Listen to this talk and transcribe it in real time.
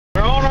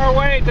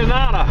way at the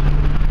Nada.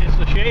 It's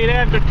the shade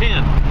after 10.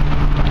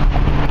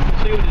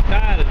 Let's see what the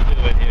tide is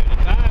doing here. The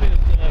tide is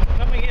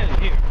coming in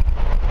here.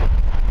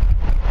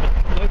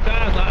 No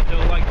tide's not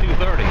until like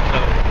 2:30, so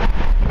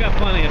we got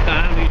plenty of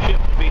time. These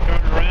ships will be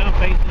turning around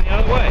facing the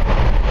other way.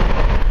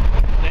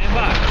 Stand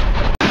by.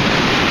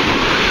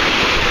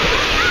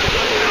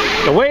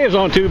 The waves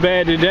aren't too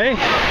bad today.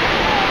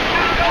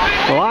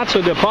 Lots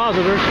of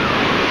depositors.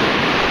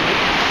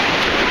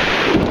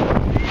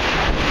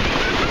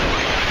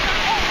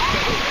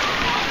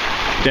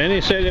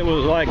 Denny said it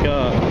was like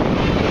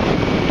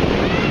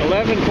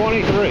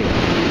 11:23.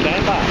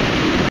 Stand by.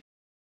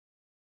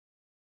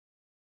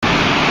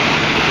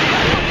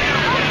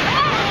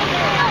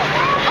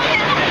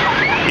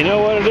 You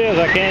know what it is?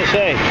 I can't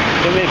say.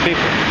 Too many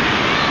people.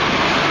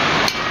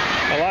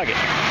 I like it.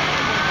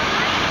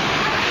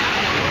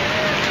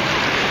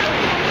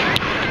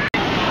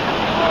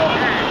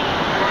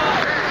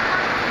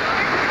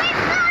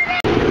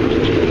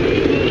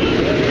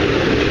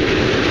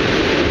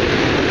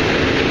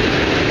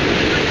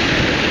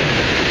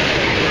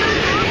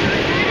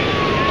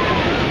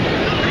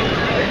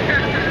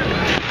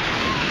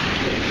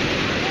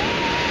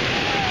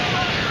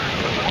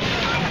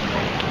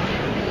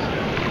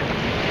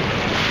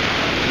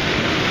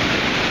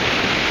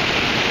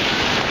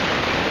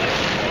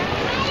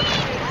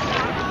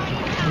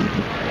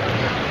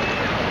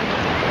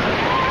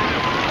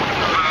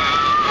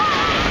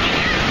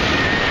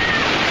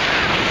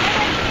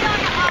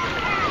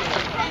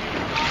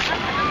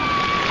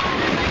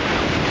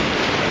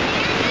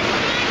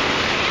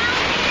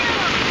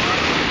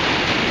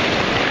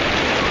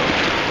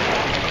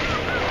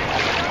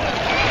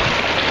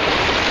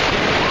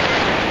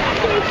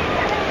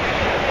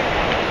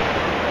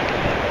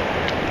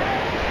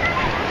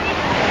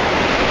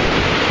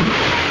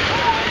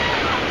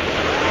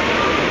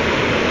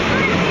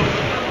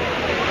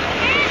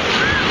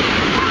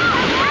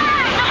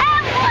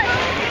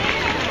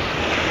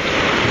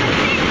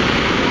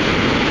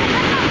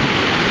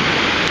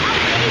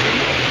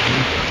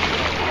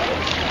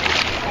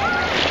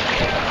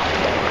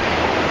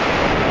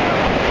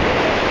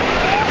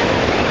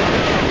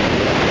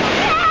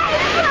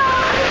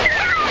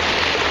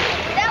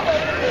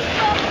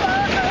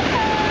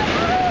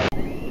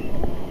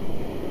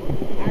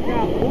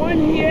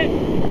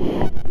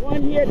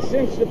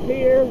 Since the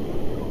pier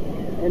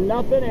and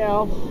nothing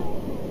else.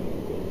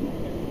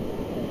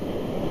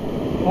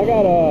 I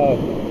got a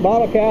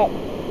bottle cap,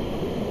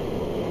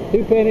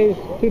 2 pennies,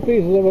 2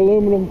 pieces of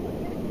aluminum,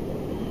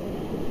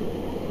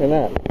 and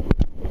that.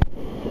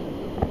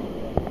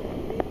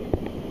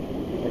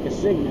 Like a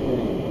signet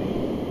ring.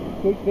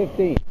 Sweet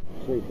 15.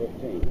 Sweet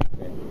 15.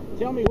 Okay.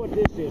 Tell me what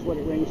this is, what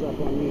it rings up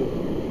on you.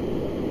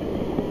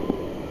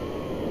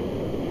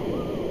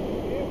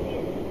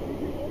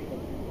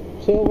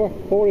 Silver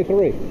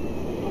 43.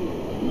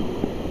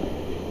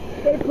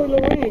 Pretty cool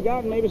little ring you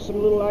got, maybe some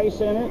little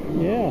ice in it.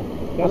 Yeah.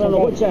 I don't know,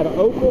 what's that, an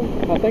opal?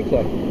 I think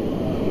so.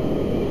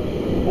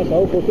 That's an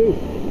opal too.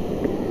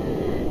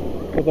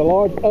 With a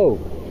large O.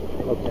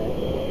 Okay.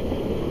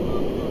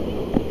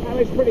 I mean,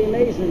 it's pretty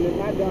amazing that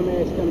my dumb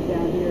ass comes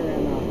down here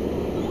and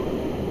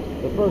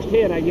the first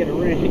hit I get a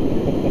ring.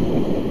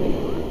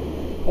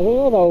 There's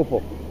another opal.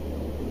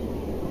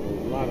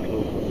 There's a lot of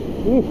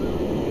opals. Ooh.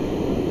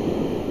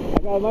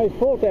 Got a nice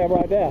pull tab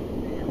right there.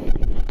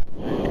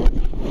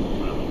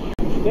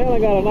 Then I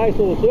got a nice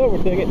little silver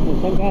ticket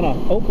with some kind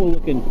of opal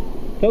looking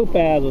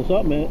topaz or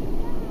something in it.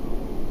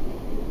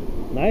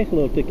 Nice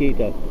little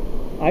taquito.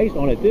 Ice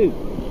on it too.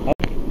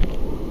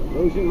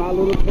 Those are my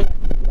little collection.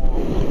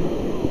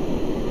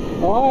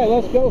 Alright,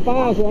 let's go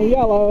find some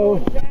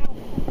yellow.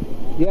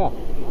 Yeah.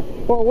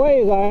 For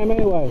ways I am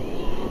anyway.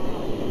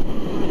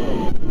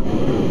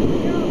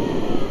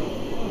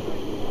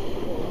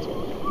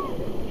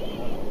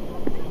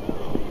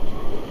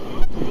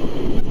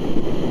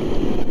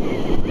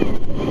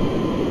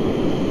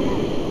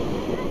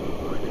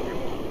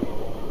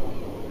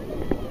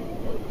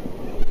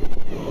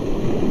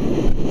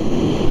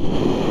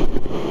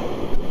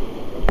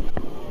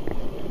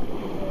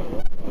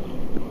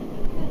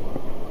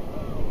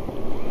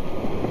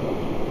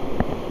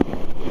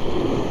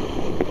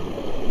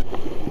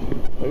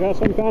 Got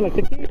some kind of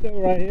taquito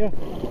right here.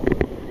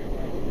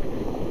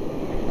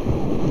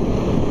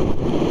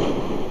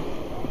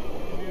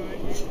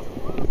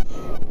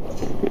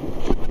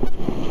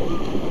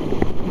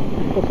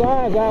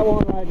 Besides that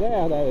one right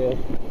there, that is.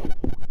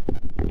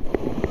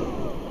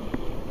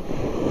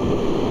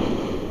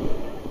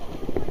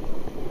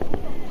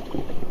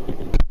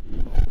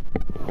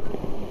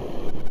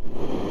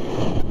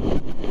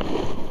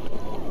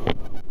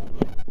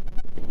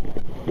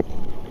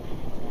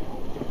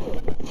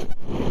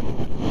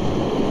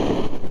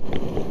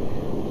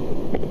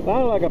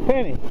 Sounded like a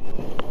penny.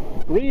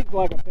 Reads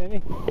like a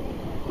penny.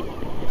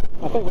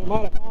 I think we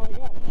might have finally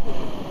got it.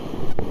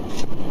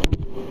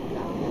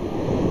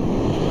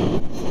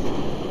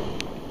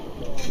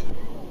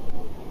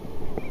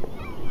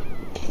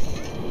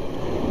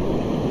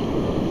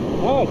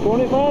 Oh,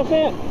 25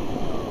 cents.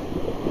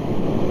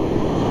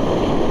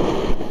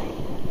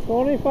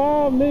 25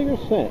 25 meter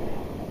cent.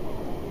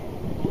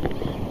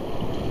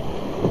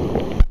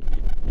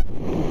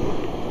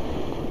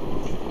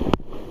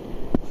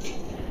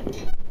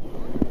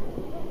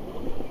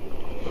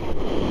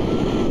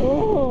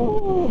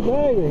 Oh,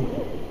 baby.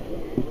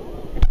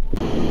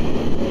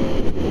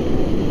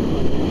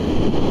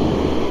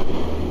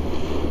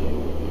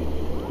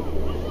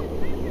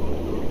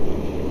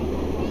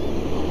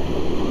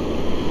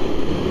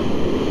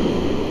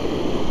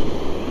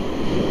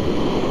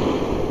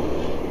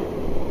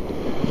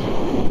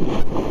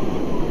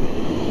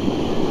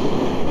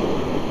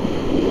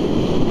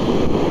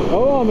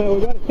 Hold on a minute,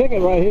 we got a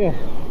ticket right here.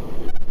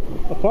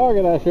 A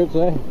target, I should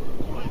say.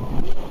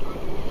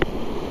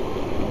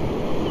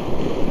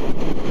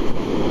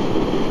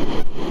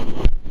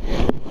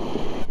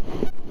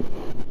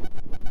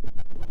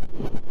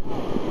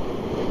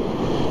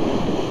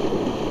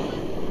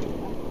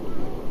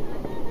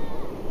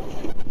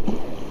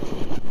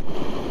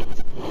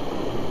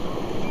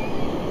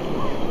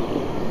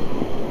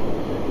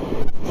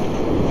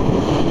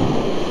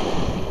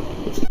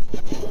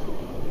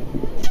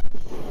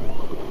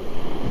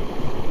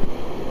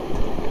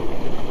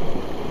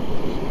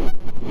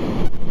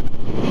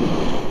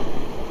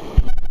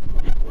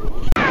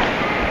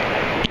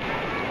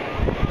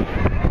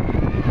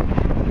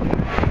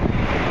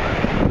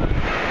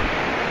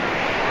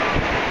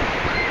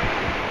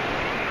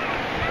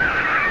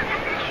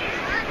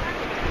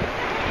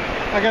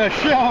 I got a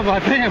shell on my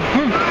damn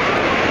boot.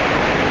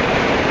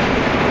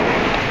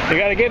 You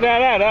gotta get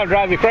that out, that'll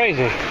drive you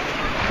crazy.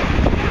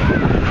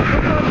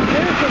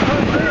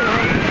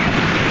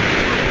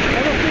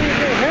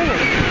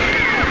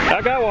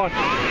 I got one.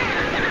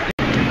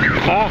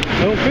 Ah,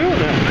 I don't feel it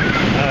now.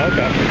 Oh,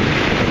 okay.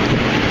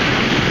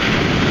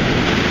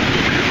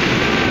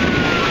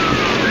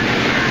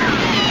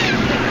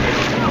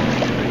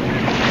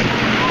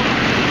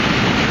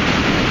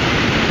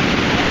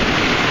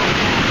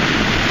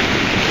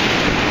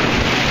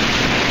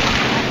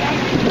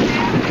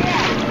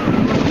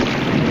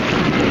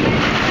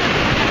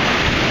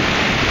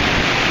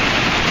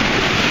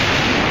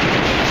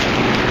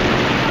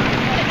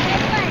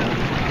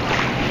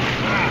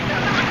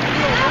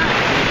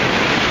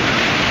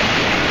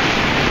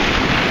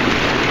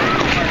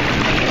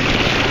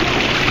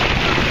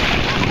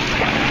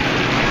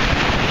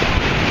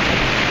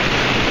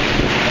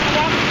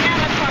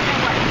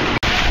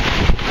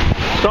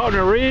 Starting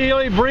to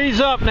really breeze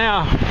up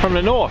now from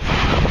the north.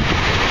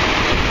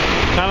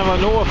 Kind of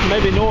a north,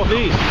 maybe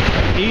northeast.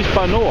 East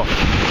by north.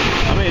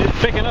 I mean, it's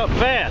picking up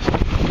fast.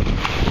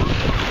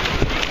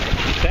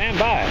 Stand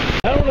by.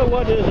 I don't know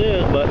what this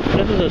is, but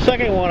this is the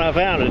second one I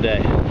found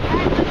today.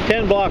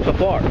 10 blocks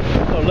apart.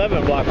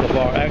 11 blocks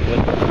apart,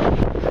 actually.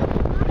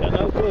 Got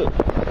no clue.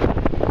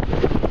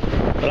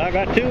 But I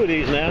got 2 of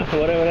these now,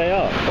 whatever they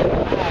are.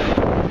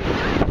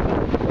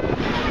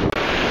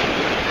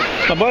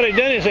 My buddy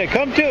Denny said,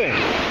 come to him.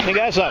 He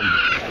got something.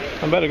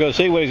 I better go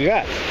see what he's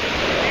got.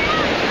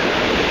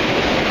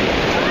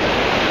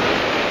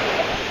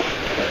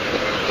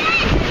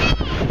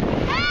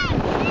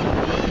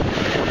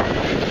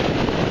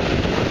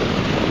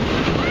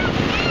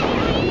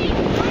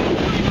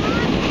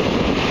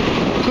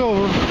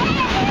 Silver.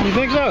 You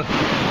think so?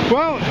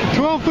 Well,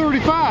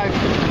 1235.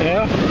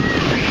 Yeah.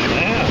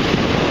 Yeah.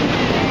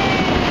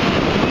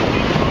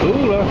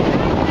 Ooh, look.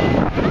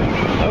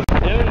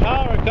 Denny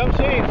Howard, come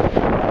see him.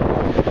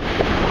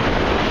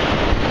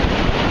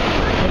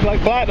 Looks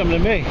like platinum to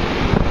me.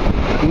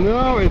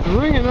 No, it's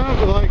ringing up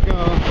like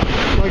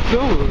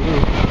silver.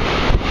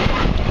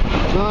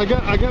 Now I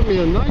got me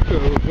a nitro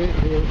bit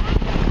here.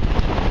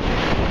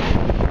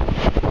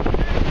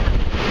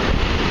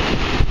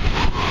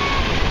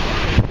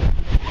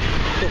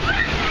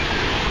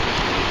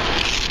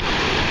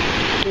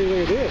 See, look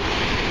at this.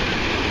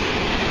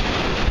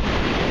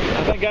 I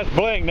think that's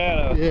bling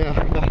now. Yeah.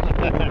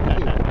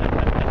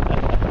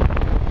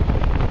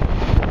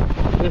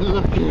 This is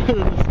up to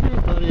the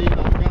scoop, buddy. I've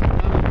got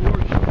it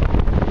worked.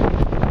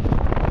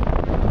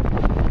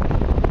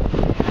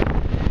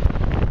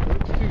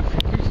 It's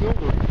too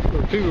silver,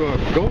 or too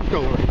gold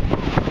color.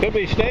 Could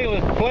be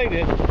stainless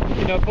plated,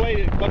 you know,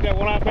 plated like that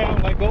one I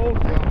found, like gold.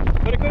 Yeah.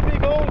 But it could be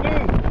gold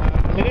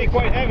too. It ain't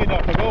quite heavy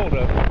enough for gold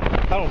though.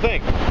 I don't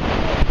think.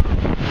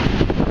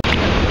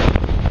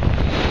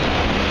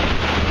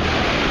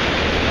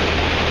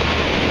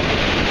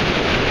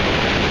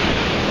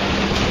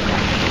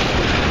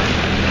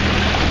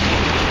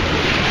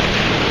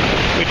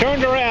 We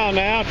turned around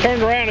now,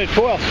 turned around at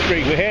 12th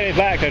Street. We're headed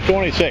back to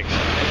 26th.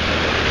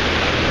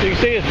 You can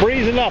see it's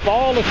breezing up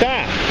all the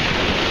time.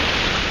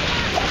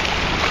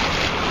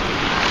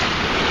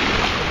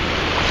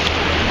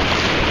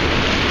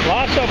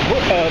 Lots of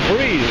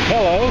breeze.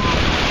 Hello.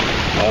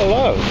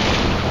 Hello.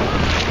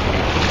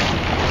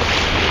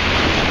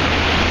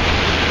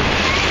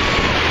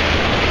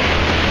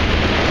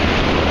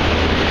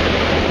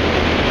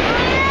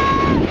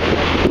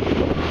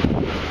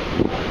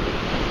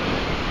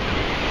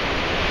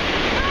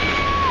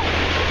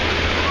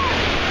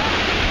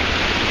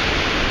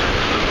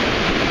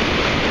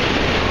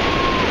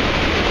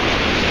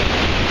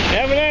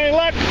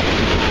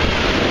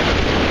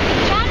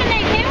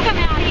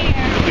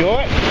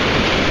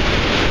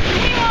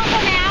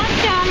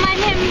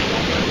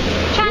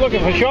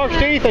 The shark's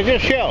teeth or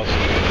just shells? Oh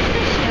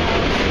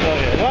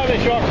yeah, not the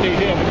shark's teeth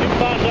here, but you can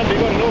find some if you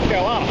go to North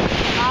Carolina.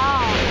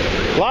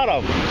 Oh. A lot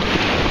of them.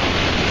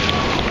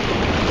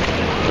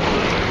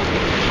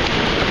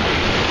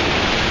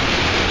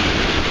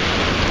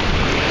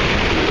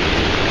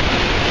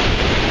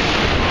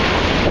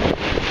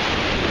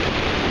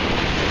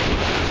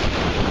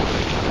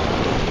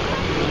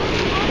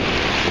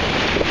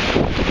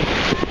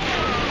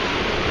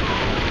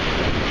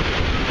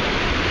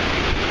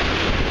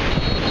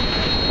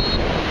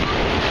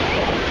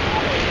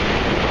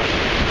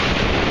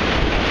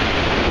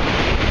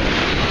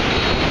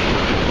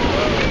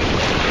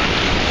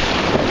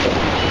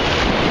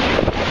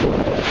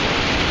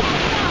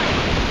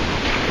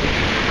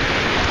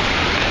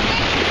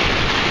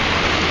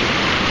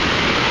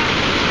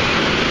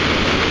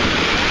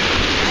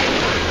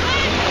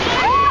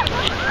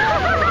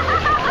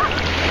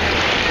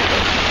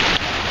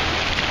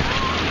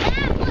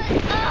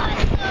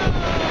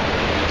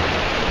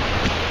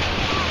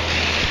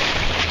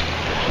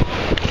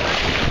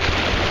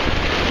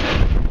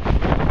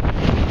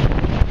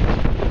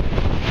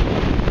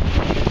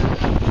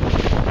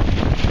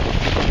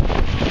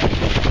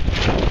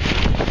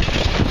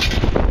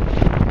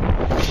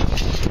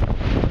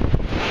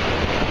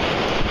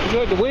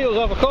 The wheels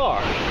of a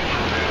car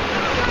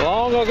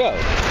long ago.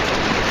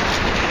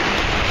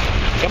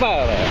 Come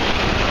out of there.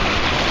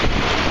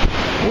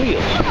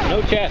 Wheels,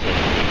 no chassis.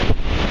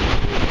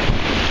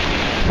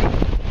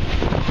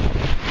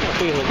 A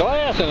piece of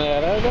glass in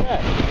there, look at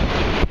that.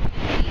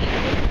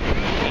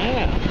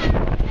 Yeah.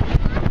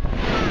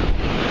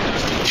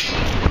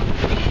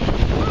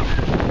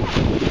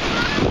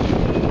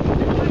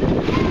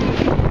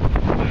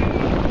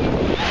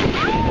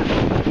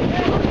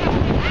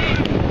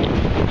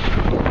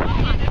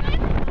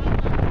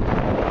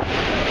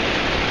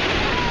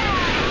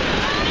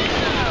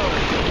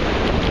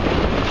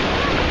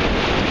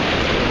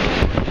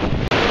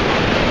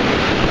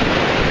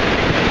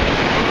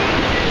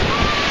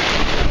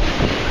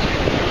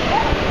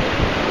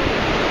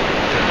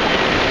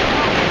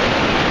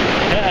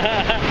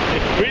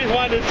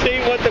 To see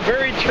what the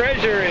buried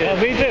treasure is. Oh,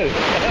 me too.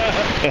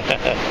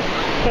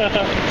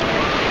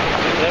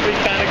 That'd be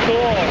kind of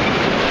cool.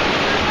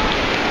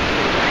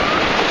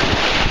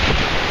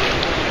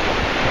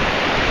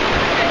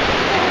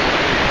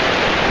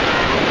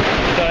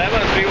 So that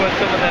must be what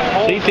some of them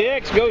holes.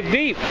 CTX goes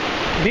deep.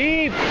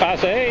 Deep, I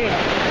say.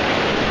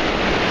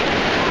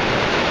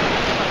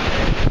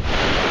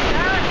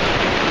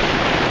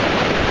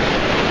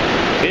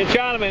 See a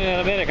Chinaman in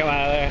a minute come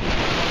out of there.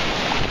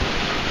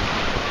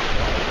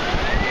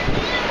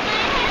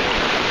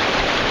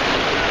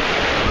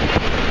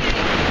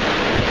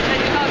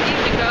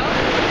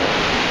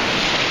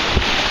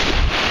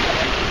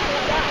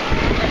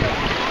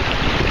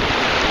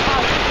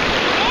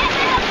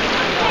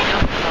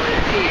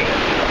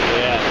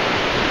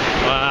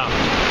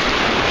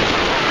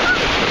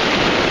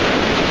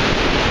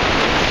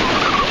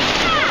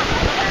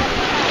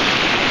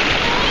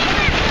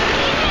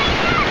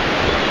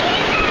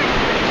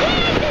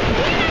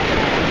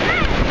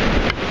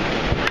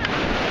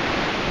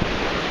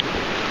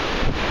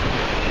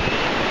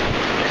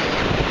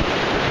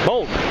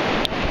 Bolt.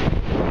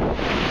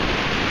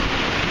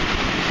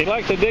 He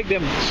likes to dig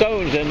them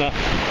stones in the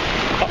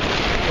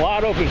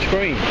wide open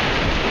screen.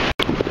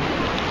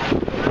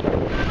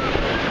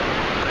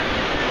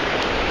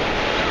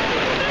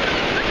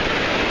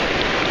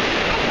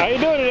 How you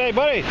doing today,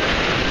 buddy?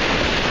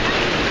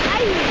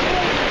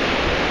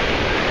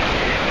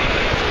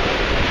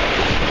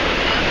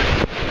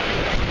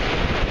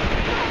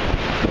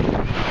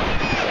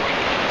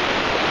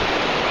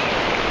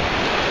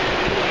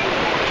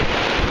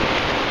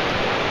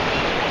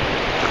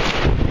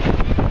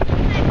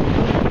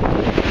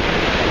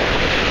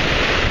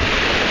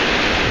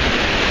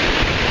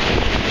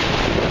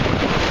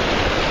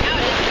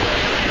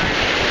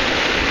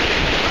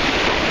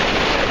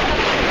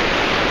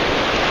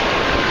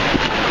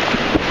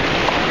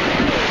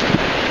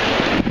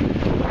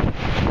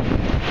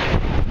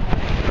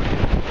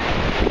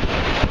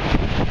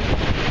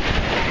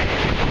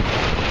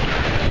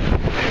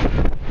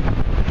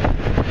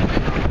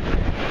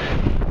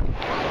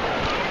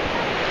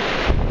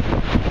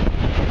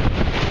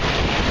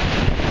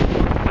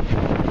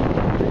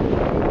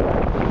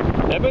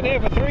 I've been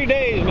here for 3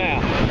 days now.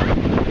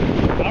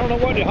 I don't know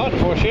what they're hunting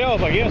for,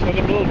 shells, I guess, but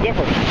they're a little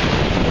different.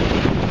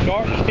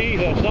 Shark's teeth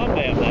or some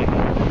damn thing.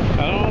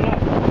 I don't know.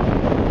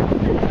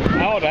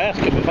 I ought to ask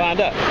him to find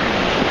out.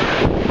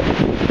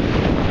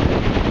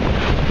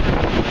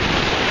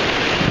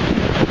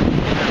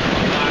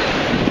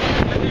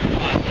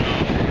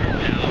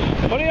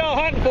 What are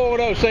y'all hunting for with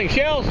those things?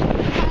 Shells?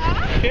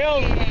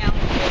 Shells? Yeah.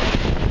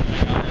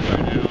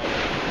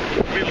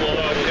 We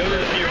lost. It was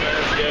a few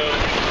minutes ago.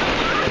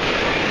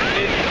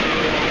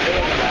 It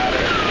doesn't matter.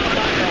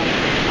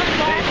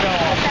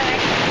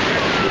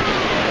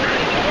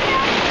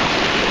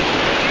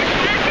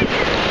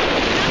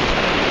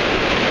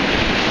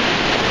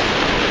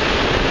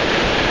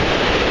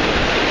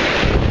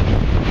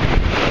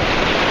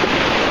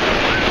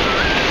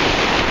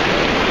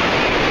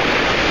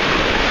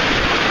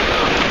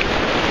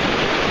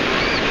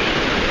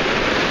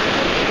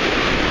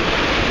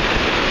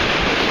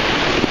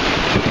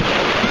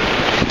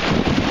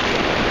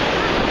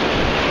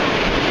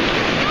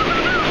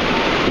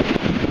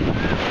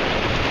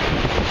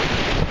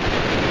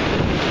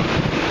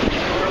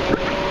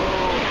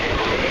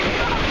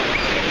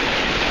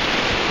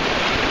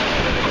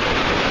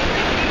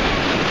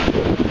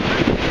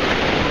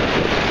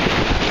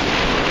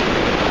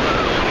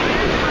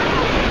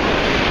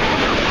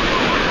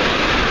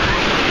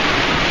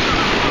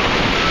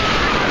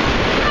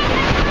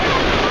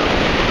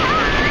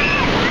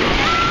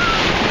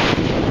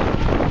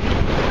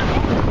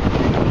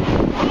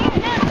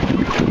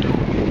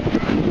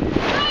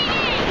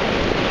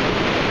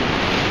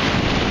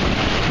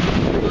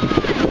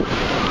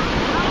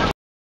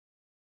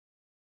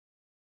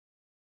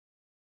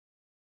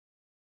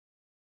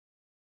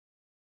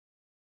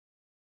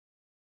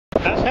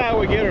 That's how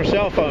we get our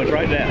cell phones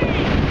right now.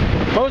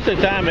 Most of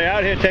the time they're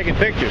out here taking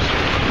pictures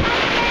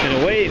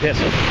and a wave hits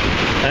them.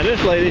 And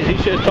this lady,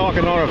 she's just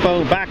talking on her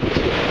phone backwards.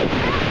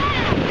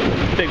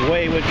 Big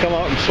wave would come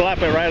out and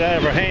slap it right out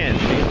of her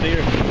hand. You can see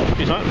her,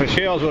 she's hunting for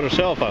shells with her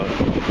cell phone.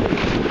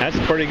 That's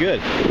pretty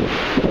good.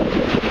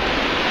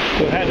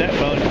 We've had that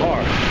phone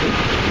hard.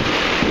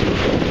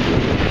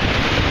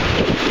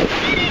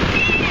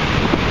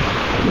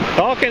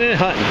 Talking and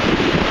hunting.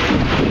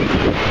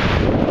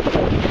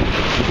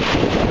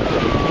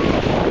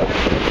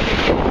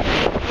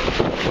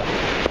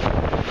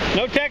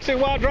 No texting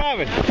while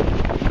driving.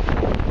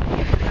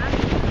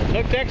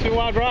 No texting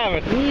while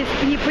driving.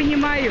 Не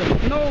понимаю.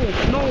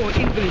 No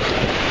English.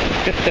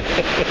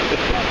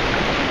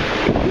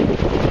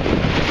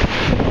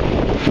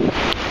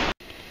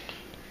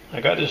 I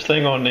got this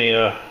thing on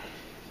the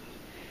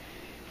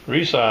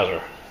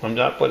resizer. I'm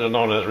not putting it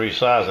on as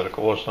resizer, of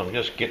course. I'm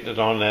just getting it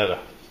on there to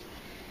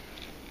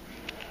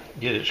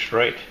get it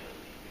straight.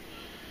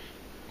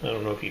 I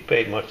don't know if you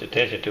paid much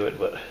attention to it,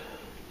 but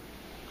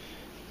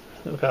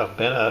look how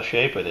bent out of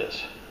shape it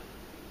is.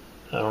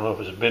 I don't know if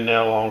it's been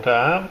there a long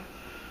time.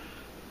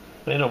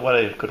 Ain't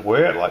nobody could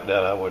wear it like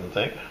that, I wouldn't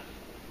think.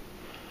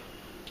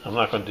 I'm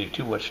not going to do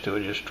too much to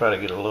it, just try to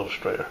get it a little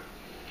straighter.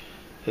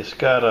 It's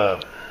got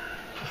a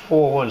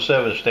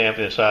 417 stamped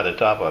inside the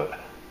top of it.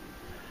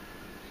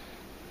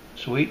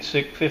 Sweet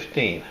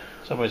 615.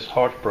 Somebody's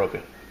heart's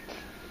broken.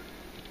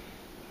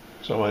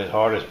 Somebody's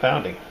heart is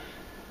pounding.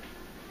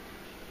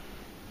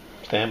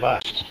 Stand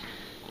by.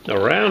 A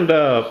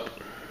roundup.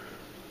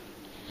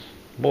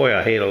 Boy,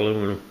 I hate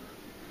aluminum.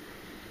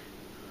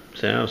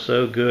 Sounds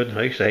so good.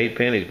 I used to hate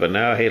pennies, but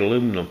now I hate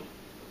aluminum.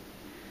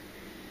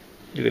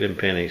 Look at them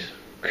pennies.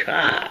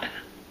 God.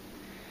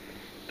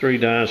 3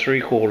 dimes,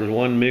 3 quarters,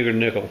 1 meager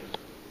nickel.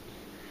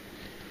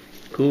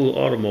 Cool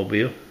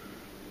automobile.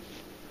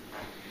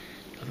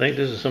 I think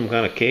this is some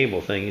kind of cable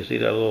thing. You see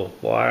that little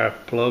wire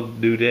plug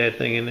doodad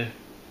thing in there?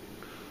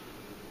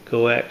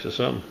 Coax or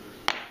something.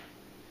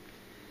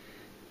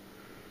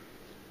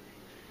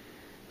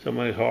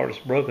 Somebody's heart is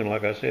broken,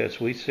 like I said.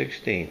 Sweet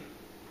 16.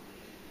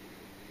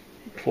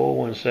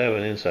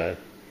 417 inside.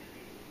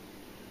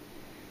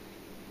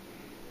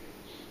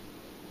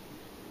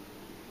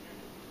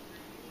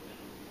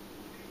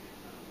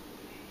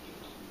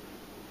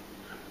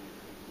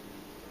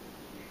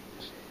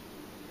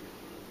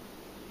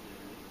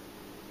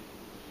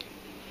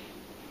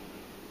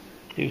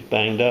 He was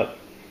banged up.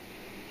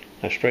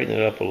 I straightened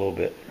it up a little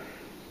bit,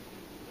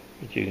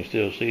 but you can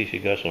still see she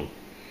got some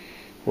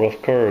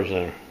rough curves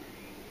in her.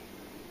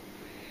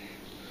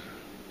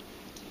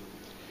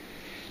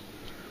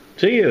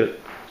 See you.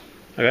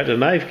 I got the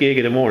knife gig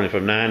in the morning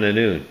from 9 to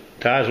noon.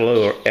 Ties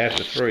low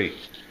after 3,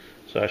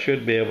 so I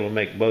should be able to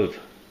make both.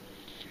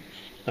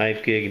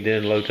 Knife gig and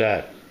then low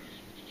tide.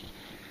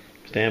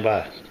 Stand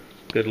by.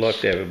 Good luck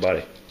to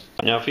everybody.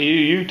 Now for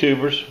you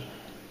YouTubers,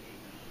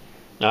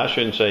 I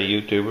shouldn't say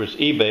YouTubers,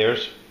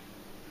 eBayers.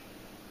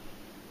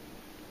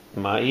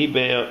 My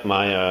eBay,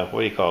 what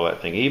do you call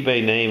that thing?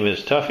 eBay name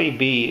is Tuffy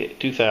B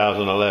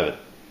 2011.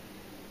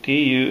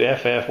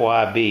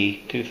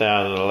 TUFFYB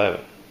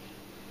 2011.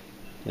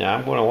 Now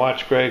I'm going to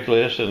watch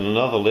Craigslist and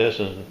another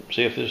list and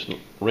see if this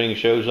ring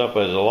shows up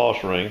as a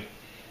lost ring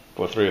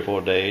for 3 or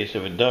 4 days.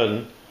 If it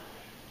doesn't,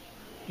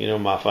 you know,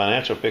 my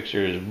financial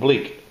picture is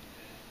bleak.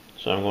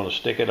 So I'm going to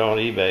stick it on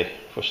eBay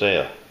for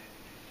sale.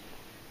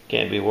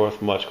 Can't be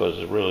worth much because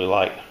it's really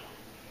light.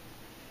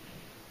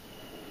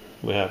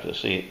 We have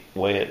to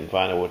weigh it and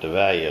find out what the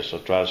value is. So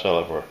try to sell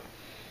it for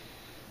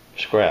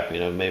scrap, you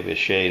know, maybe a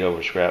shade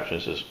over scrap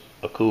since it's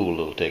a cool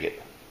little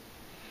ticket.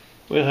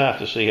 We'll have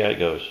to see how it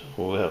goes.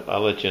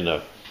 I'll let you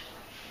know.